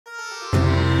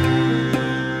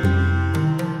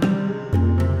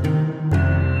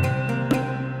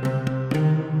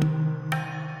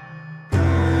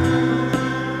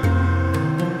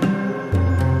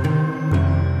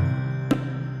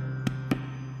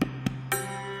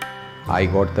I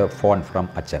got the phone from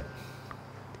Achan.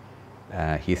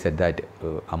 He said that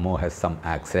Ammo has some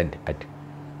accident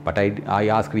but I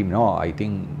asked him, no, I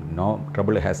think no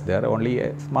trouble has there, only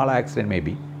a small accident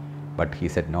maybe. But he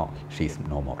said, no, she's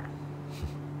no more.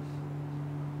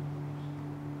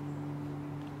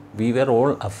 We were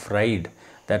all afraid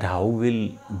that how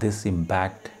will this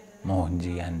impact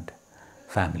Mohanji and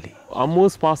family.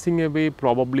 Ammo's passing away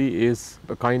probably is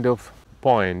a kind of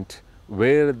point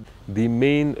where the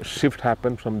main shift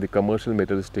happened from the commercial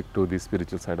materialistic to the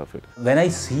spiritual side of it. When I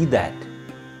see that,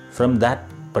 from that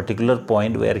particular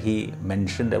point where he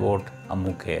mentioned about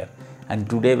Ammu care, and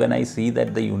today when I see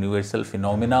that the universal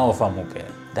phenomena of Ammu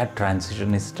care, that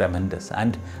transition is tremendous,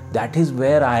 and that is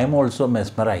where I am also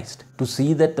mesmerized to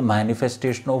see that the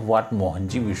manifestation of what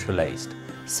Mohanji visualized.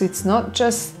 So it's not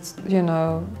just,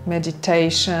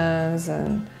 meditations,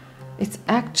 and it's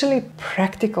actually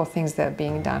practical things that are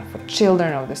being done for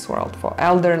children of this world, for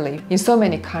elderly, in so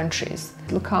many countries.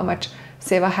 Look how much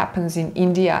seva happens in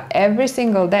India every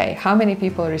single day. How many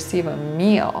people receive a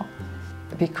meal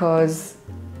because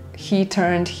he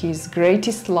turned his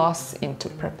greatest loss into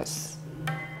purpose.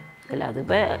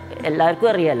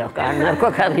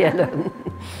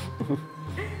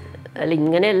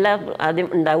 ഇങ്ങനെയല്ല ആദ്യം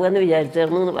ഉണ്ടാവുകയെന്ന്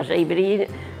വിചാരിച്ചിരുന്നു. പക്ഷേ ഇവർ ഈ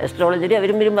അസ്ട്രോളജറി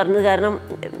അവരും പറഞ്ഞു കാരണം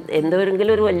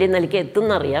എന്തെങ്കിലും ഒരു വലിയ നിലയ്ക്ക്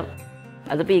എത്തുമെന്നറിയാം.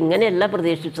 അതിപ്പോൾ ഇങ്ങനെയല്ല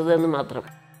പ്രതീക്ഷിച്ചതെന്ന് മാത്രം.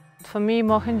 For me,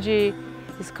 Mohanji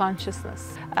is consciousness,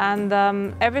 and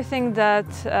everything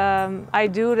that I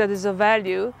do that is of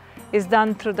value is done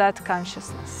through that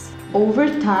consciousness. Over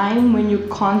time, when you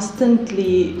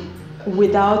constantly,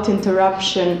 without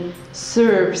interruption,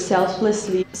 serve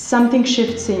selflessly, something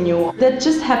shifts in you. That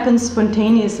just happens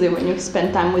spontaneously when you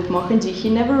spend time with Mohanji. He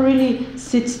never really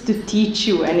sits to teach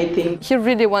you anything. He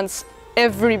really wants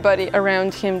everybody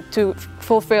around him to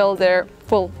fulfill their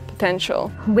full potential.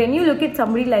 When you look at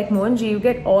somebody like Mohanji, you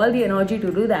get all the energy to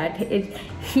do that.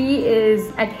 He is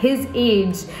at his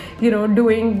age,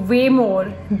 doing way more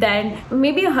than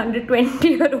maybe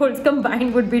 120-year-olds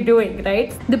combined would be doing, right?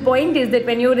 The point is that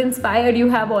when you're inspired, you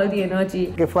have all the energy.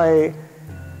 If I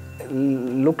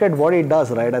look at what he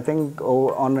does, right, I think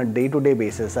on a day-to-day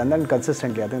basis and then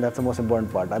consistently, I think that's the most important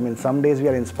part. I mean, some days we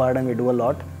are inspired and we do a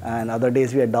lot, and other days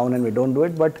we are down and we don't do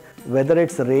it. But whether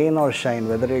it's rain or shine,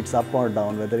 whether it's up or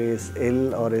down, whether he is ill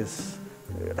or is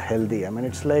healthy, I mean,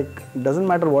 it's like, it doesn't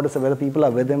matter what is, whether people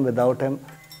are with him, without him,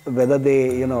 whether they,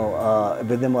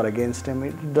 with him or against him,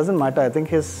 it doesn't matter. I think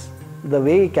the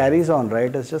way he carries on,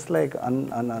 right, is just like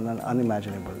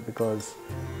unimaginable, because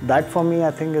that for me,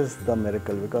 I think, is the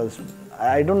miracle, because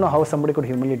I don't know how somebody could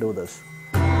humanly do this.